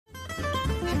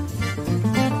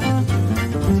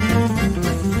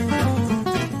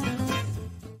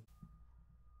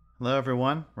Hello,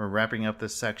 everyone. We're wrapping up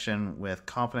this section with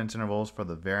confidence intervals for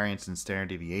the variance and standard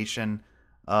deviation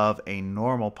of a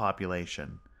normal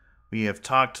population. We have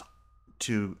talked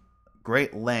to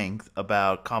great length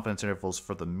about confidence intervals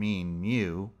for the mean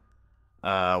mu.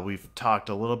 We've talked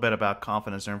a little bit about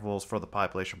confidence intervals for the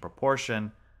population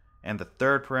proportion, and the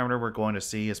third parameter we're going to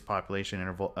see is confidence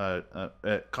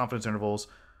intervals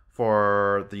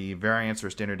for the variance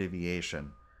or standard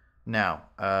deviation. Now,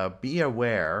 be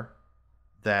aware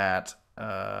that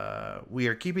we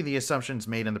are keeping the assumptions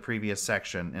made in the previous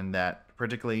section, in that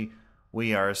particularly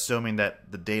we are assuming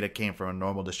that the data came from a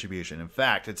normal distribution. In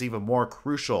fact, it's even more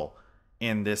crucial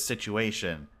in this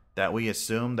situation that we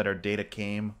assume that our data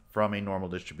came from a normal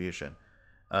distribution.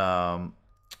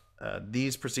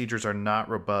 These procedures are not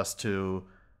robust to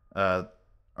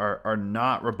are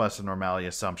not robust to normality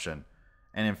assumption.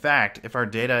 And in fact, if our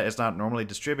data is not normally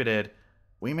distributed,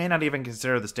 we may not even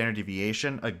consider the standard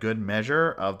deviation a good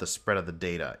measure of the spread of the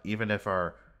data, even if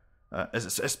our,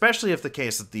 especially if the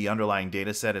case that the underlying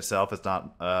data set itself is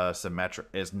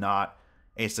not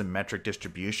a symmetric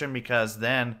distribution, because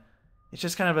then it's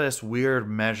just kind of this weird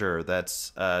measure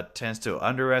that tends to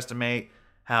underestimate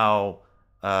how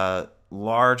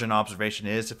large an observation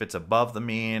is if it's above the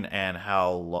mean, and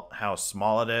how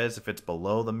small it is if it's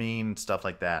below the mean, stuff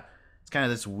like that. It's kind of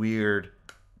this weird.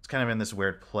 It's kind of in this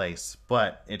weird place,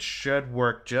 but it should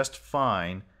work just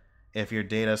fine if your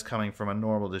data is coming from a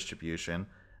normal distribution.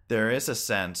 There is a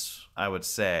sense, I would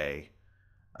say.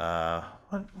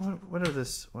 What are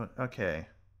this? What? Okay.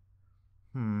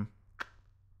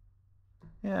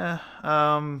 Yeah.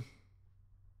 I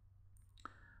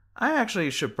actually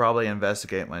should probably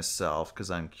investigate myself, because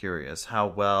I'm curious how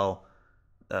well,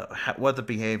 what the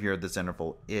behavior of this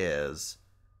interval is.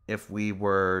 If we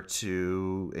were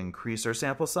to increase our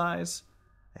sample size,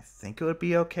 I think it would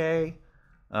be okay,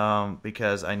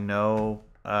 because I know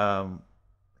kind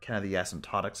of the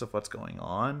asymptotics of what's going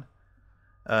on.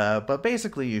 But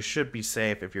basically, you should be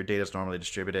safe if your data is normally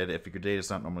distributed. If your data is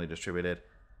not normally distributed,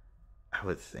 I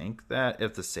would think that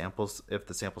if the sample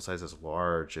size is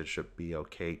large, it should be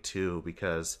okay too,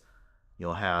 because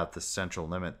you'll have the central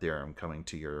limit theorem coming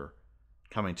to your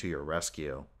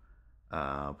rescue.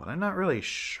 But I'm not really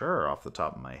sure off the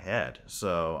top of my head,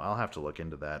 so I'll have to look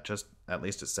into that, just at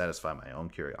least to satisfy my own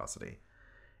curiosity.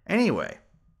 Anyway,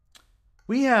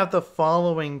 we have the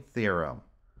following theorem.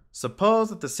 Suppose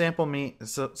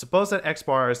that x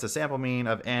bar is the sample mean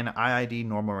of n IID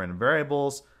normal random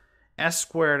variables, s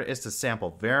squared is the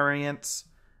sample variance,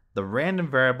 the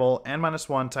random variable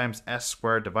n-1 times s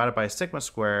squared divided by sigma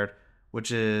squared,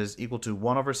 which is equal to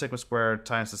 1 over sigma squared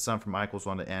times the sum from I equals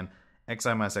 1 to n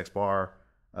xi minus x bar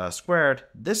squared.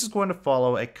 This is going to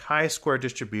follow a chi-square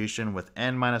distribution with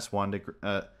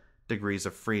n-1 degrees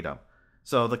of freedom.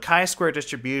 So the chi-square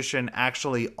distribution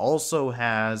actually also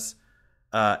has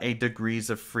a degrees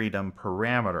of freedom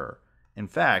parameter. In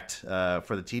fact,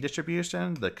 for the t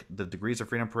distribution, the degrees of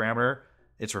freedom parameter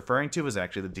it's referring to is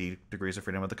actually the degrees of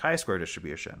freedom of the chi-square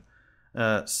distribution.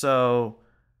 So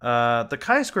the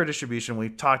chi-square distribution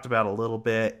we've talked about a little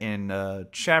bit in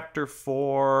chapter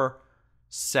 4,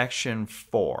 section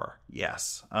 4.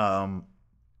 Yes.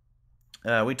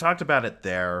 We talked about it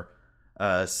there,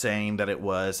 saying that it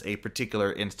was a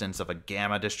particular instance of a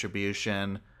gamma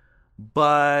distribution,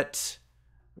 but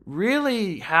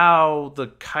really how the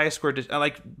chi-square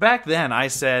like back then I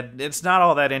said it's not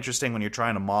all that interesting when you're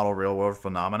trying to model real world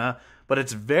phenomena, but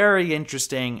it's very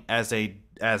interesting as a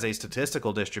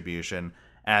statistical distribution,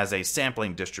 as a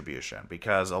sampling distribution,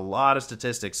 because a lot of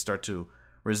statistics start to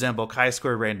resemble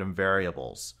chi-square random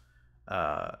variables,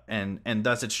 and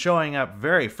thus it's showing up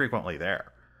very frequently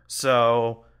there.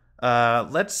 So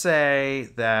let's say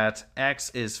that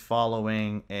x is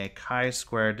following a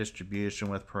chi-square distribution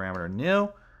with parameter nu.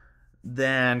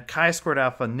 Then chi-squared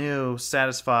alpha nu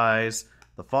satisfies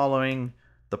the following: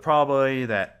 the probability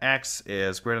that x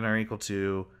is greater than or equal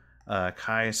to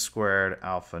chi-squared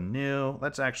alpha nu.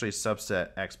 Let's actually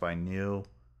subset x by nu.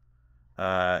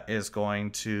 Is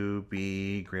going to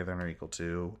be greater than or equal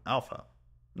to alpha.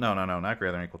 No, not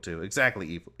greater than or equal to.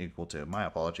 Exactly equal to. My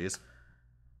apologies.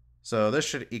 So this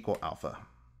should equal alpha.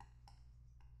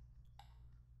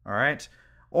 All right.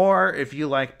 Or if you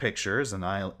like pictures, and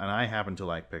I happen to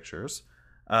like pictures,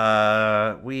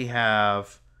 we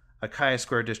have a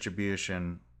chi-square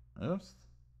distribution. Oops.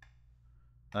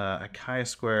 A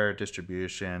chi-square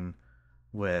distribution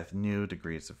with new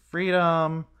degrees of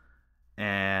freedom.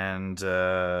 And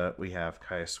we have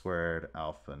chi-squared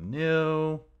alpha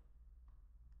nu.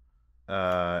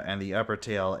 And the upper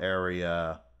tail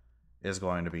area is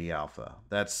going to be alpha.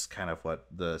 That's kind of what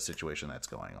the situation that's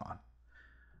going on.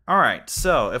 All right,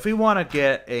 so if we want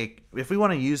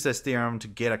to use this theorem to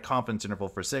get a confidence interval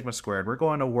for sigma squared, we're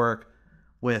going to work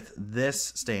with this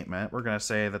statement. We're going to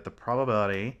say that the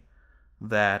probability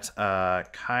that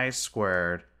chi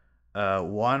squared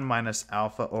 1 minus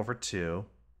alpha over 2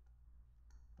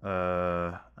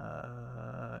 n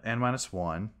minus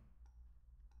 1,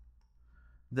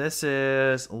 this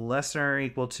is less than or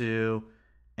equal to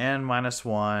n minus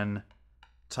 1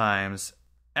 times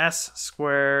s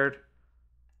squared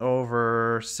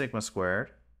over sigma squared,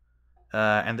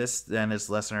 and this then is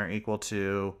less than or equal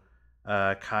to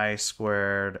chi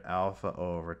squared alpha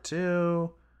over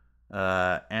 2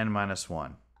 n minus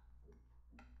 1.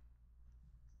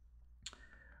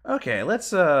 Okay,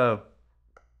 let's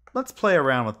play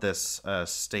around with this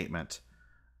statement.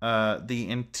 The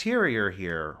interior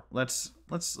here, let's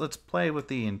play with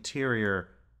the interior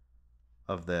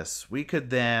of this. We could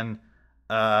then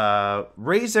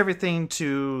raise everything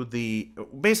to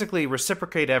basically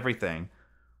reciprocate everything,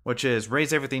 which is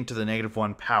raise everything to the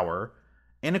 -1 power.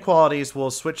 Inequalities will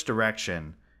switch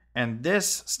direction. And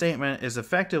this statement is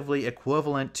effectively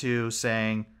equivalent to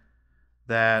saying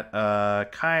that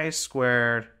chi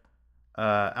squared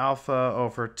alpha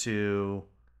over 2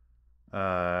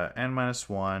 n minus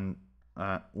 1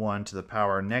 to the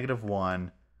power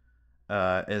 -1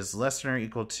 is less than or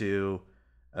equal to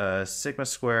sigma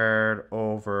squared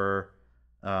over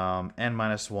n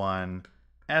minus 1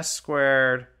 s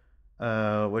squared,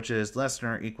 which is less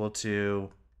than or equal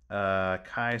to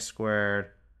chi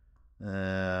squared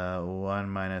 1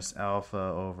 minus alpha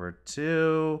over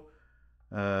 2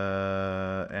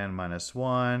 n minus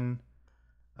 1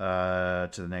 to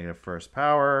the -1st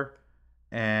power.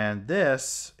 And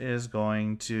this is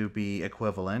going to be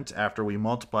equivalent, after we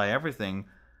multiply everything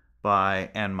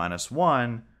by n minus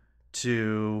 1,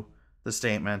 to the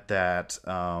statement that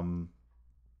n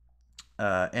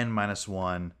minus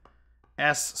 1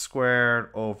 s squared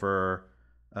over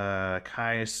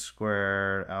chi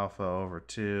squared alpha over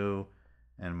 2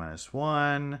 n minus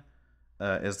 1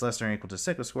 is less than or equal to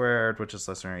sigma squared, which is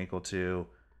less than or equal to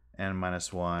n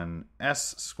minus 1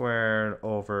 s squared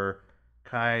over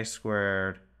chi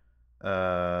squared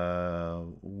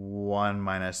 1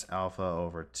 minus alpha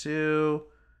over 2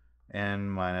 n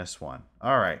minus 1.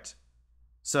 All right.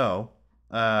 So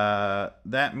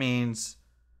that means,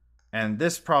 and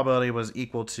this probability was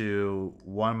equal to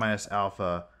 1 minus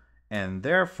alpha, and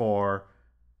therefore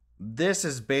this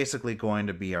is basically going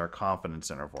to be our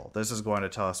confidence interval. This is going to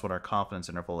tell us what our confidence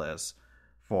interval is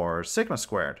for sigma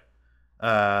squared.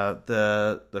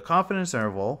 The confidence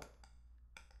interval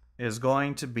is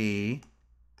going to be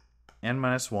n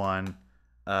minus 1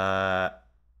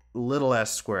 little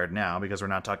s squared now, because we're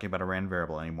not talking about a random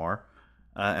variable anymore.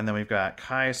 And then we've got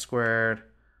chi squared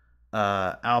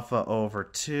alpha over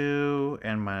 2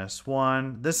 n minus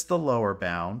 1. This is the lower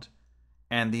bound.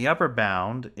 And the upper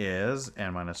bound is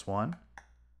n minus 1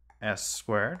 s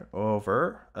squared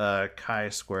over chi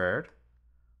squared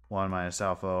 1 minus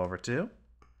alpha over 2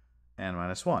 n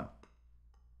minus 1.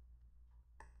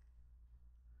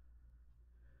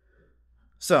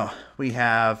 So we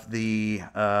have the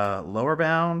lower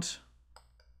bound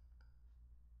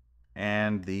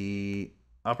and the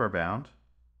upper bound.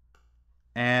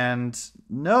 And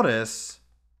notice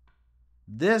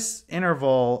this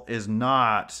interval is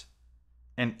not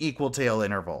an equal tail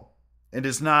interval. It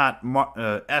is not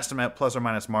estimate plus or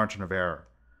minus margin of error.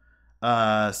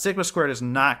 Sigma squared is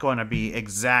not going to be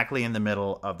exactly in the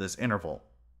middle of this interval.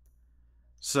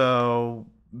 So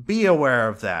be aware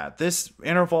of that. This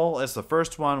interval is the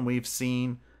first one we've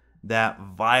seen that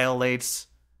violates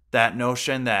that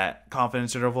notion that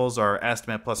confidence intervals are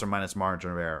estimate plus or minus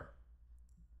margin of error.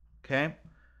 Okay?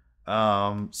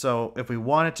 So if we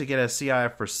wanted to get a CI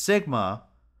for sigma,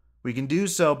 we can do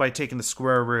so by taking the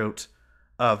square root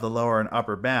of the lower and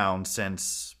upper bound,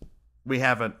 since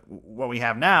what we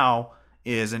have now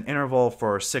is an interval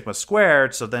for sigma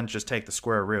squared, so then just take the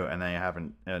square root and then you have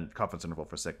a confidence interval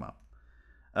for sigma.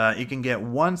 You can get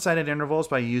one-sided intervals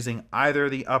by using either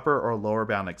the upper or lower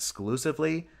bound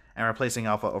exclusively and replacing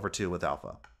alpha over 2 with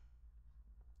alpha.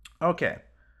 Okay,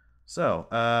 so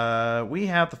we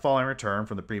have the following return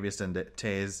from the previous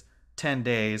 10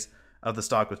 days of the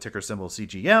stock with ticker symbol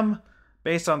CGM.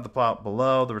 Based on the plot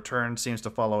below, the return seems to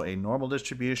follow a normal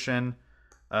distribution.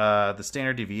 The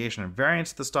standard deviation and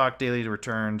variance of the stock daily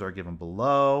returns are given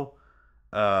below.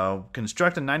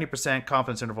 Construct a 90%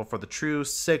 confidence interval for the true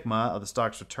sigma of the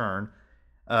stock's return.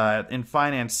 In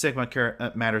finance, sigma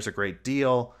matters a great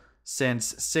deal,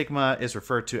 since sigma is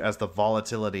referred to as the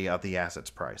volatility of the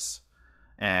asset's price.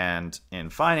 And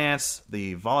in finance,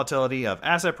 the volatility of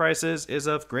asset prices is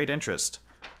of great interest.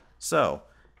 So,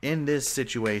 in this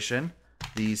situation,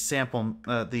 the sample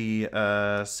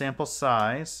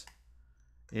size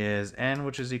is n,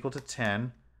 which is equal to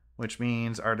 10, which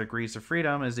means our degrees of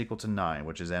freedom is equal to 9,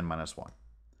 which is n minus 1.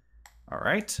 All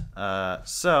right.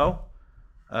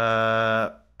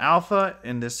 Alpha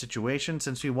in this situation,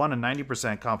 since we want a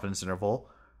 90% confidence interval,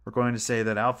 we're going to say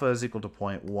that alpha is equal to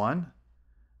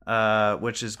 0.1,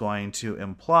 which is going to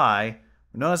imply,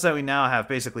 notice that we now have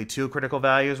basically 2 critical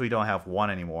values. We don't have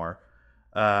 1 anymore.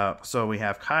 So we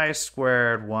have chi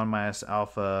squared 1 minus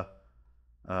alpha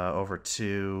over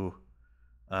 2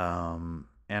 n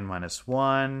minus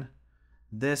 1.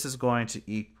 This is going to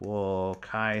equal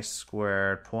chi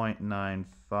squared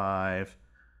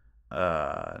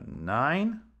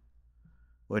 0.959,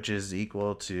 which is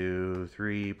equal to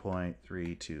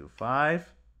 3.325.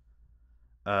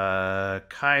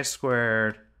 Chi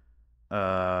squared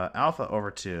alpha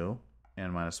over 2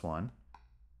 n minus 1.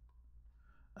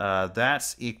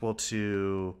 That's equal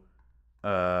to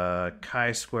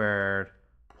chi squared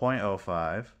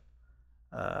 0.05,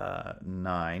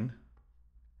 9.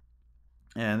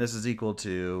 And this is equal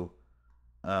to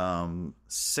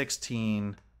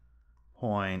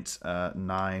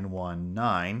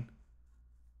 16.919.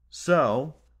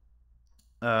 So,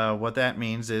 what that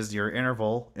means is your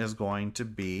interval is going to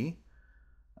be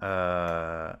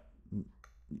 9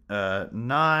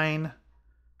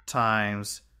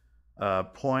 times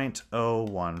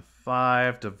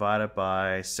 0.015 divided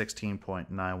by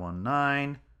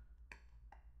 16.919.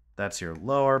 That's your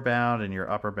lower bound, and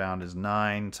your upper bound is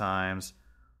 9 times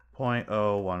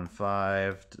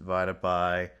 0.015 divided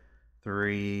by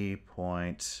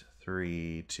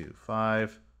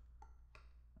 3.325.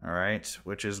 All right,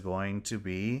 which is going to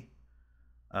be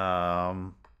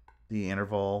the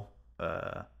interval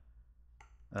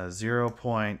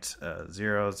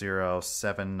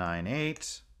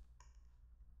 0.00798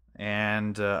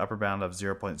 and upper bound of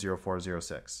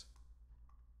 0.0406.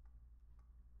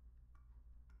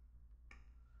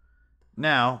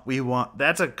 Now,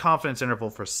 that's a confidence interval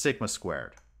for sigma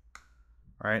squared.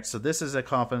 All right, so this is a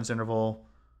confidence interval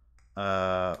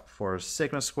for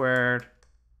sigma squared.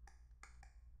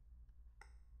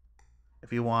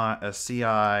 If you want a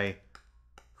CI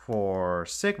for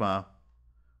sigma,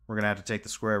 we're going to have to take the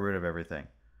square root of everything.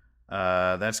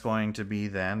 That's going to be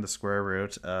then the square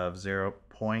root of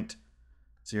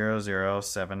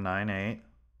 0.00798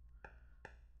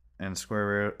 and square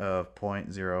root of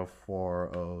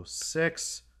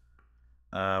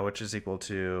 0.0406, which is equal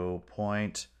to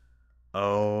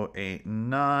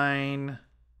 0.089,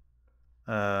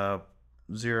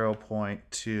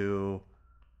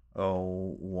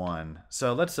 0.201.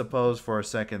 So let's suppose for a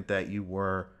second that you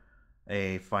were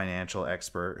a financial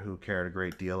expert who cared a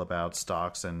great deal about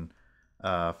stocks and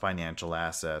financial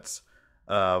assets.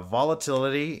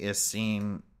 Volatility is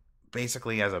seen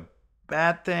basically as a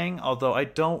bad thing, although I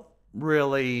don't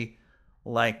really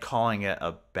like calling it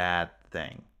a bad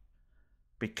thing.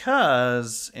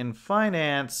 Because in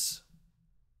finance,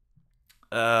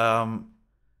 you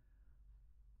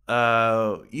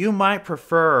might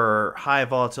prefer high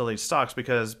volatility stocks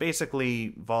because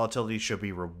basically volatility should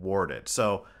be rewarded.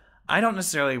 So I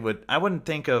wouldn't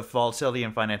think of volatility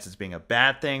in finance as being a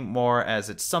bad thing, more as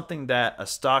it's something that a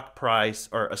stock price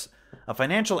or a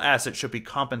financial asset should be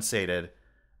compensated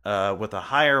with a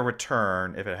higher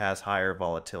return if it has higher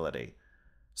volatility.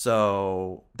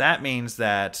 So that means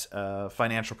that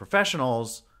financial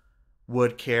professionals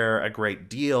would care a great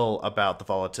deal about the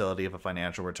volatility of a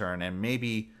financial return, and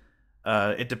maybe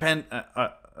it depends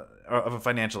of a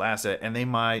financial asset, and they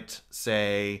might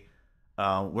say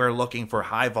we're looking for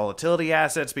high volatility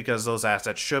assets because those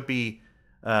assets should be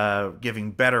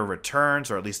giving better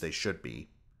returns, or at least they should be.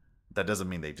 That doesn't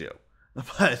mean they do,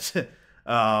 but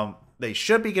they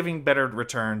should be giving better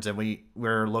returns, and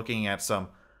we're looking at some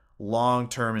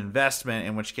long-term investment,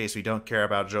 in which case we don't care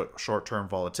about short-term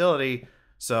volatility.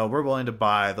 So we're willing to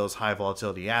buy those high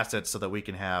volatility assets so that we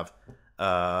can have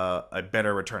a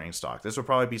better returning stock. This would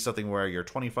probably be something where you're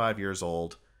 25 years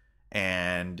old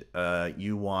and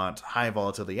you want high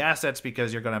volatility assets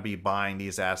because you're going to be buying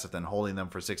these assets and holding them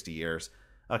for 60 years.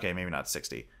 Okay, maybe not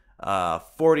 60.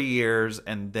 40 years,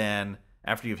 and then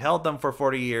after you've held them for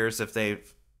 40 years, if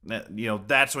they've,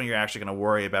 that's when you're actually going to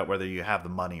worry about whether you have the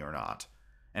money or not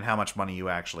and how much money you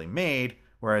actually made,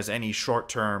 whereas any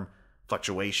short-term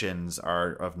fluctuations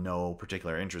are of no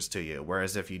particular interest to you.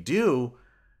 Whereas if you do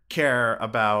care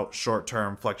about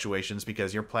short-term fluctuations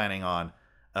because you're planning on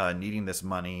needing this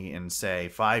money in, say,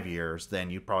 5 years, then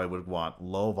you probably would want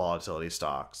low volatility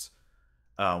stocks,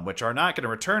 which are not going to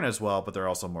return as well, but they're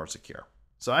also more secure.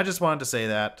 So I just wanted to say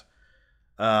that.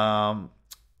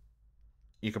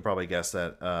 you can probably guess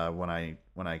that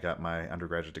when I got my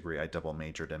undergraduate degree, I double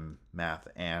majored in math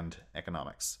and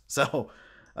economics. So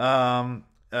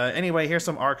anyway, here's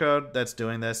some R code that's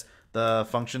doing this. The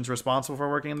functions responsible for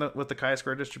working with the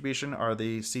chi-square distribution are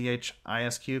the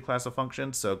CHISQ class of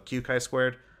functions. So Q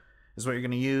chi-squared is what you're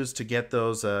going to use to get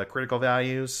those critical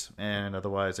values, and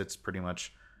otherwise it's pretty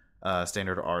much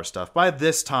standard R stuff. By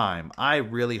this time, I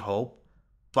really hope,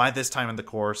 by this time in the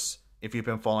course, if you've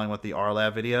been following with the R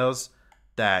Lab videos,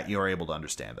 that you're able to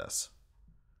understand this.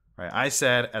 Right? I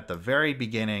said at the very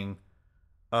beginning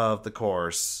of the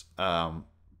course,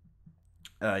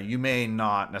 you may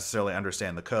not necessarily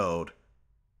understand the code.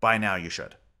 By now you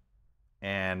should.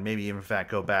 And maybe even, in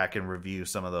fact, go back and review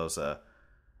some of those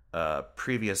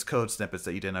previous code snippets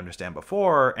that you didn't understand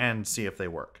before and see if they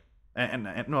work. And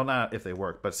well, not if they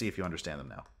work, but see if you understand them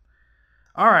now.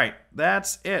 All right,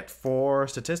 that's it for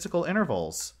statistical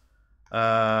intervals.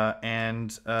 And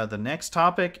the next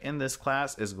topic in this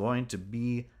class is going to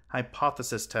be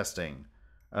hypothesis testing.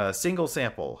 Single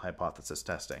sample hypothesis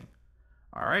testing.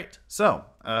 All right, so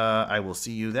I will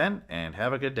see you then, and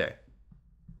have a good day.